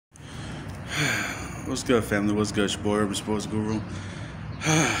What's good, family? What's good? It's your boy, Urban Sports Guru.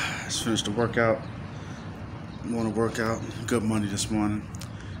 Just finished the workout. I'm going to work out. Good money this morning.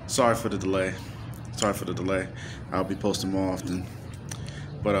 Sorry for the delay. I'll be posting more often.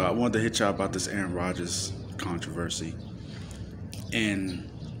 But I wanted to hit y'all about this Aaron Rodgers controversy.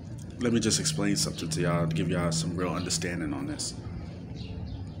 And let me just explain something to y'all to give y'all some real understanding on this.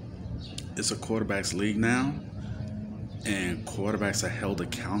 It's a quarterback's league now, and quarterbacks are held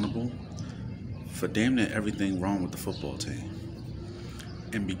accountable for damn near everything wrong with the football team.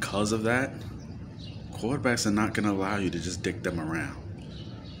 And because of that, quarterbacks are not going to allow you to just dick them around,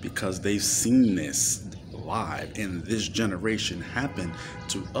 because they've seen this live in this generation happen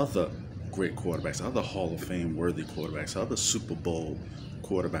to other great quarterbacks, other Hall of Fame worthy quarterbacks, other Super Bowl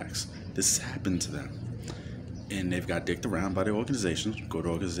quarterbacks. This has happened to them. And they've got dicked around by the organizations, good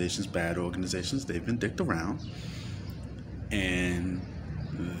organizations, bad organizations. They've been dicked around. And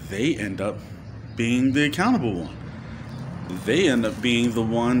they end up being the accountable one. They end up being the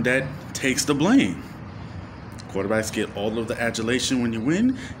one that takes the blame. Quarterbacks get all of the adulation when you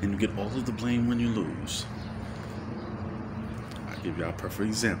win, and you get all of the blame when you lose. I'll give y'all a perfect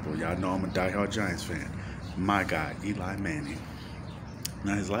example. Y'all know I'm a diehard Giants fan. My guy, Eli Manning.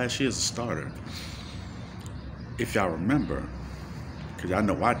 Now, his last year as a starter, if y'all remember, because y'all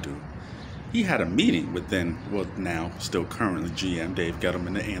know I do, he had a meeting with now still currently GM Dave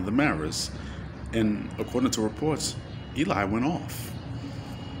Gettleman and the Maras. And according to reports, Eli went off.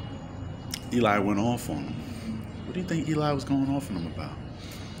 Eli went off on him. What do you think Eli was going off on him about?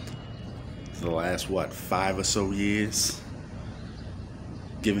 For the last, 5 or so years?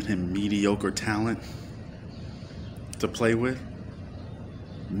 Giving him mediocre talent to play with?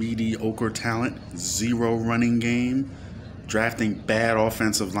 Mediocre talent, zero running game, drafting bad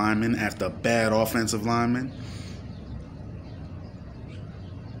offensive linemen after bad offensive linemen.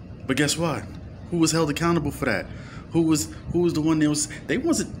 But guess what? Who was held accountable for that? Who was the one that they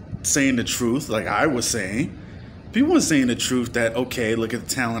wasn't saying the truth like I was saying. People weren't saying the truth that, okay, look at the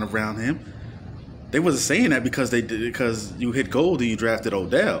talent around him. They wasn't saying that because you hit gold and you drafted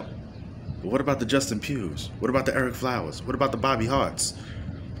Odell. But what about the Justin Pughs? What about the Eric Flowers? What about the Bobby Harts?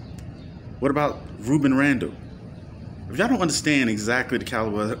 What about Ruben Randall? If y'all don't understand exactly the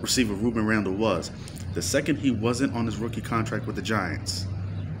caliber receiver Ruben Randall was, the second he wasn't on his rookie contract with the Giants,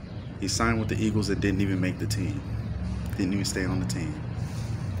 he signed with the Eagles and didn't even make the team. Didn't even stay on the team.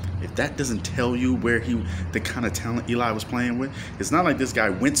 If that doesn't tell you the kind of talent Eli was playing with, it's not like this guy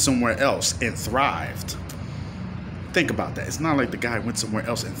went somewhere else and thrived. Think about that. It's not like the guy went somewhere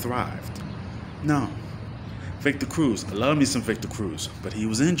else and thrived. No. Victor Cruz. I love me some Victor Cruz, but he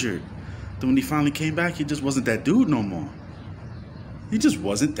was injured. Then when he finally came back, he just wasn't that dude no more. He just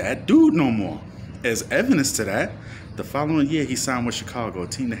wasn't that dude no more. As evidence to that, the following year he signed with Chicago, a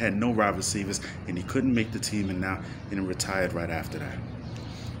team that had no wide receivers, and he couldn't make the team, and retired right after that.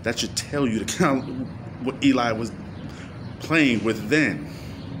 That should tell you what Eli was playing with then.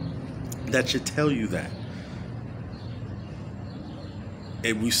 That should tell you that.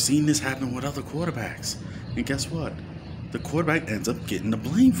 And we've seen this happen with other quarterbacks. And guess what? The quarterback ends up getting the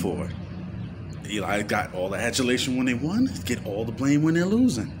blame for it. Eli got all the adulation when they won, get all the blame when they're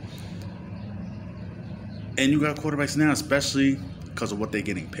losing. And you got quarterbacks now, especially because of what they're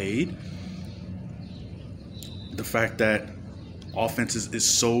getting paid. The fact that offenses is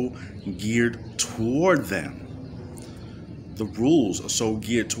so geared toward them. The rules are so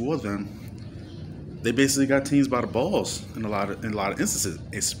geared toward them. They basically got teams by the balls in a lot of instances,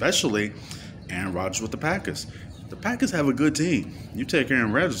 especially Aaron Rodgers with the Packers. The Packers have a good team. You take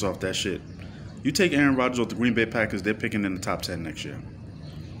Aaron Rodgers off that shit. You take Aaron Rodgers off the Green Bay Packers, they're picking in the top 10 next year.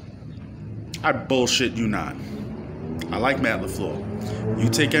 I bullshit you not. I like Matt LaFleur. You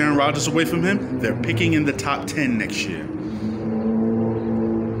take Aaron Rodgers away from him, they're picking in the top 10 next year.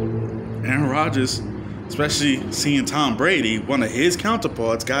 Aaron Rodgers, especially seeing Tom Brady, one of his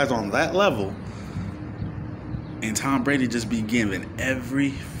counterparts, guys on that level, and Tom Brady just be giving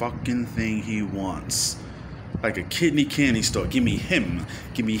every fucking thing he wants. Like a kidney candy store. Give me him.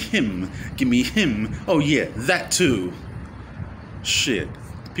 Give me him. Give me him. Oh, yeah, that too. Shit.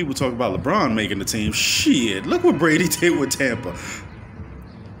 People talk about LeBron making the team. Shit. Look what Brady did with Tampa.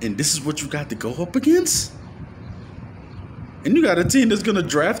 And this is what you got to go up against? And you got a team that's going to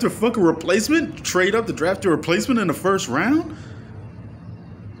draft a fucking replacement? Trade up to draft a replacement in the first round?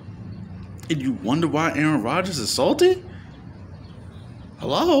 And you wonder why Aaron Rodgers is salty?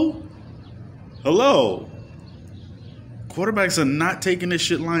 Hello? Hello? Quarterbacks are not taking this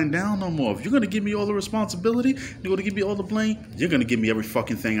shit lying down no more. If you're going to give me all the responsibility, you're going to give me all the blame, you're going to give me every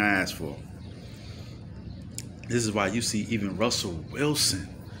fucking thing I asked for. This is why you see even Russell Wilson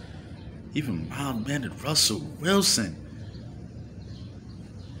Even mild-mannered Russell Wilson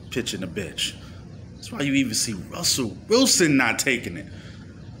pitching a bitch. That's why you even see Russell Wilson not taking it.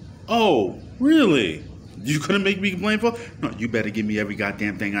 Oh, really? You couldn't make me complain for? No, you better give me every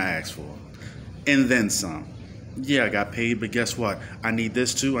goddamn thing I asked for. And then some. Yeah, I got paid, but guess what? I need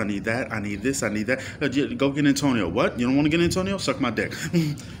this too. I need that. I need this. I need that. Go get Antonio. What? You don't want to get Antonio? Suck my dick.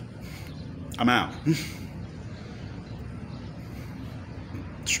 I'm out.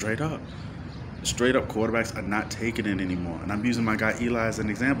 Straight up. Straight up, quarterbacks are not taking it anymore. And I'm using my guy Eli as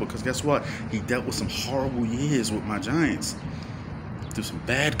an example because guess what? He dealt with some horrible years with my Giants. Through some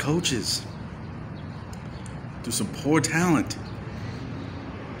bad coaches. Through some poor talent.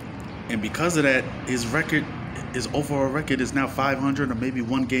 And because of that, his overall record is now 500 or maybe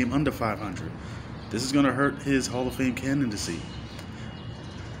one game under 500. This is going to hurt his Hall of Fame candidacy.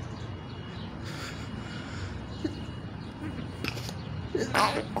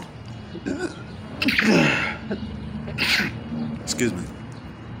 Excuse me.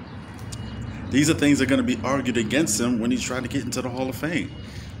 These are things that are going to be argued against him when he's trying to get into the Hall of Fame.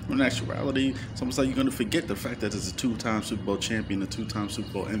 When in actuality, it's almost like you're going to forget the fact that he's a two-time Super Bowl champion, a two-time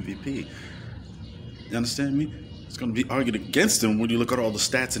Super Bowl MVP. You understand me? It's going to be argued against him when you look at all the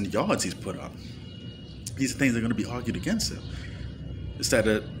stats and yards he's put up. These are things that are going to be argued against him. Instead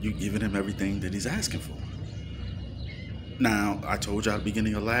of you giving him everything that he's asking for. Now, I told you at the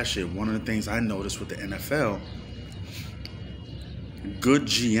beginning of last year, one of the things I noticed with the NFL, good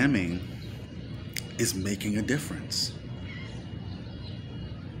GMing is making a difference.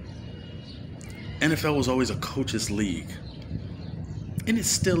 NFL was always a coach's league. And it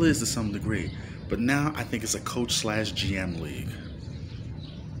still is to some degree. But now I think it's a coach/GM league.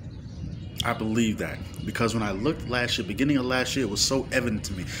 I believe that. Because when I looked last year, beginning of last year, it was so evident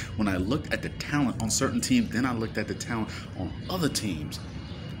to me. When I looked at the talent on certain teams, then I looked at the talent on other teams.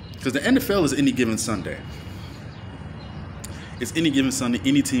 Because the NFL is any given Sunday. It's any given Sunday,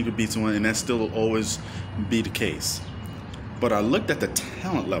 any team could beat someone, and that still will always be the case. But I looked at the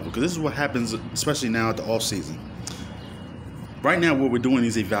talent level, because this is what happens, especially now at the offseason. Right now, what we're doing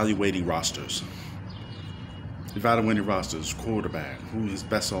is evaluating rosters. Evaluating rosters, quarterback, who is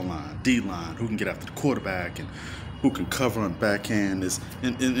best online, D-line, who can get after the quarterback, and who can cover and backhand. It's you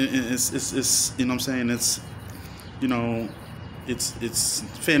know what I'm saying? It's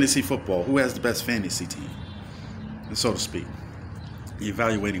fantasy football. Who has the best fantasy team, and so to speak. The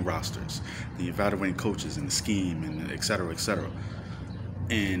evaluating rosters, the evaluating coaches and the scheme, and et cetera, et cetera.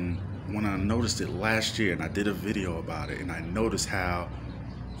 And when I noticed it last year, and I did a video about it, and I noticed how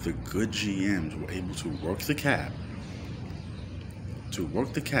the good GMs were able to work the cap,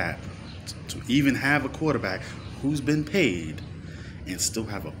 to even have a quarterback who's been paid and still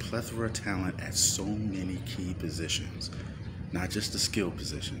have a plethora of talent at so many key positions. Not just the skill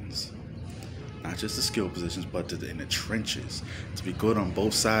positions. Not just the skill positions, but in the trenches. To be good on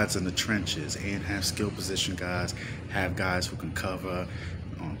both sides in the trenches and have skill position guys, have guys who can cover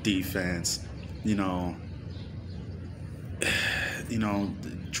on defense,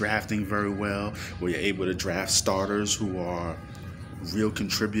 drafting very well, where you're able to draft starters who are real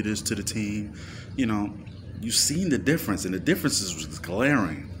contributors to the team. You've seen the difference, and the difference was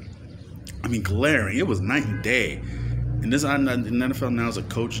glaring. I mean, glaring. It was night and day. And this, the NFL now is a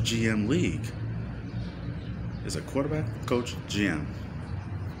coach-GM league. It's a quarterback, coach, GM.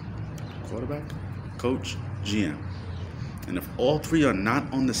 Quarterback, coach, GM. And if all three are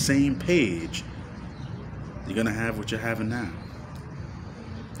not on the same page, you're going to have what you're having now.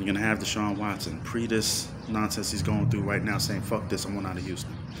 You're going to have Deshaun Watson pre this nonsense he's going through right now saying, fuck this, I want out of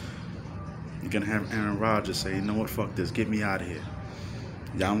Houston. You're going to have Aaron Rodgers say, you know what, fuck this, get me out of here.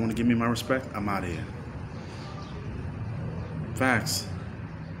 Y'all want to give me my respect? I'm out of here. Facts.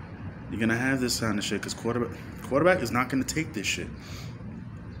 You're going to have this kind of shit because quarterback is not going to take this shit.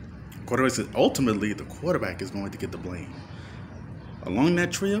 Ultimately, the quarterback is going to get the blame. Along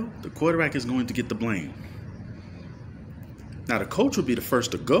that trio, the quarterback is going to get the blame. Now, the coach will be the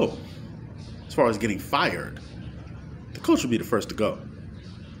first to go. As far as getting fired, the coach will be the first to go.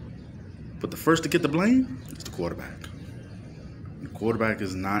 But the first to get the blame is the quarterback. The quarterback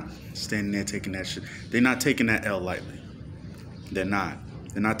is not standing there taking that shit. They're not taking that L lightly. They're not.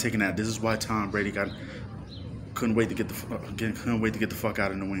 They're not taking that. This is why Tom Brady couldn't wait to get the fuck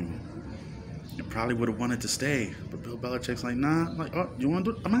out of New England. He probably would have wanted to stay, but Bill Belichick's like, nah. Like, oh, you want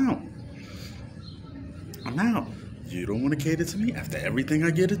to do it? I'm out. I'm out. You don't want to cater to me after everything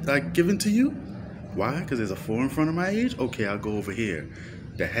I given to you? Why? Because there's a 4 in front of my age? Okay, I'll go over here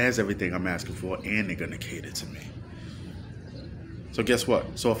that has everything I'm asking for, and they're gonna cater to me. So guess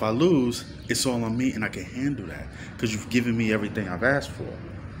what? So if I lose, it's all on me, and I can handle that because you've given me everything I've asked for.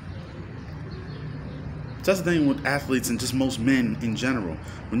 So that's the thing with athletes and just most men in general.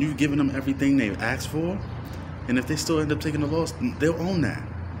 When you've given them everything they've asked for, and if they still end up taking the loss, they'll own that.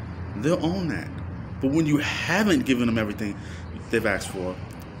 They'll own that. But when you haven't given them everything they've asked for,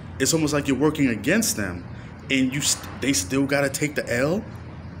 it's almost like you're working against them, and they still got to take the L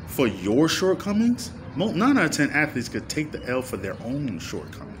for your shortcomings. 9 out of 10 athletes could take the L for their own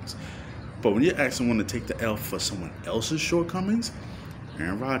shortcomings. But when you're asking someone to take the L for someone else's shortcomings,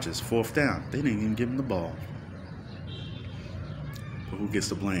 Aaron Rodgers, 4th down, they didn't even give him the ball. But who gets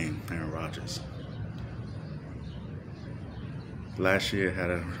the blame? Aaron Rodgers. Last year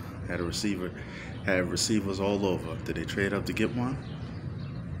had receivers all over. Did they trade up to get one?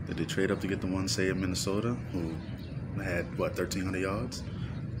 Did they trade up to get the one, say, in Minnesota, who had, 1,300 yards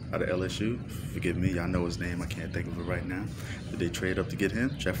out of LSU? Forgive me, y'all know his name. I can't think of it right now. Did they trade up to get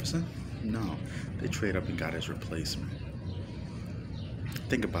him, Jefferson? No. They trade up and got his replacement.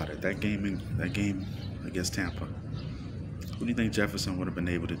 Think about it. That game against Tampa, what do you think Jefferson would have been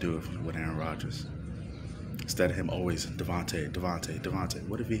able to do with Aaron Rodgers? Instead of him always, Devontae.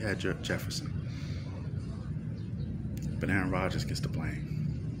 What if he had Jefferson? But Aaron Rodgers gets the blame.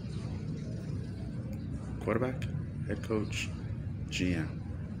 Quarterback, head coach, GM.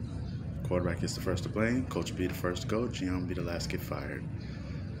 Quarterback gets the first to blame. Coach be the first to go. GM be the last to get fired.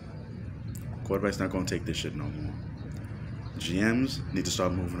 Quarterback's not going to take this shit no more. GMs need to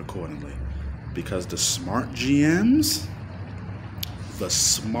start moving accordingly. Because the smart GMs,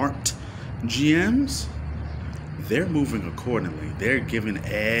 they're moving accordingly. They're giving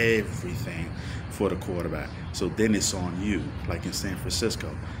everything for the quarterback. So then it's on you. Like in San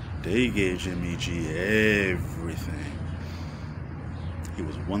Francisco, they gave Jimmy G everything. He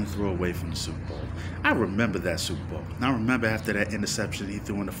was one throw away from the Super Bowl. I remember that Super Bowl. And I remember after that interception he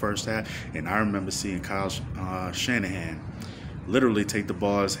threw in the first half, and I remember seeing Kyle Shanahan literally take the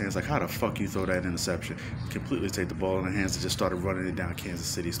ball in his hands. Like, how the fuck you throw that interception? Completely take the ball in the hands and just started running it down Kansas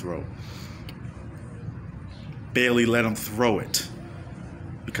City's throat. Barely let him throw it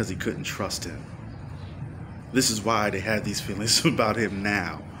because he couldn't trust him. This is why they had these feelings about him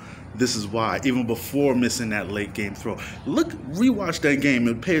now. This is why, even before missing that late game throw. Rewatch that game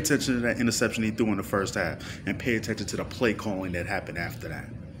and pay attention to that interception he threw in the first half, and pay attention to the play calling that happened after that.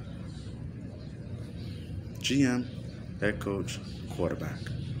 GM, head coach, quarterback.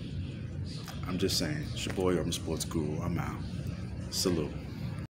 I'm just saying. It's your boy, Urban Sports Guru. I'm out. Salute.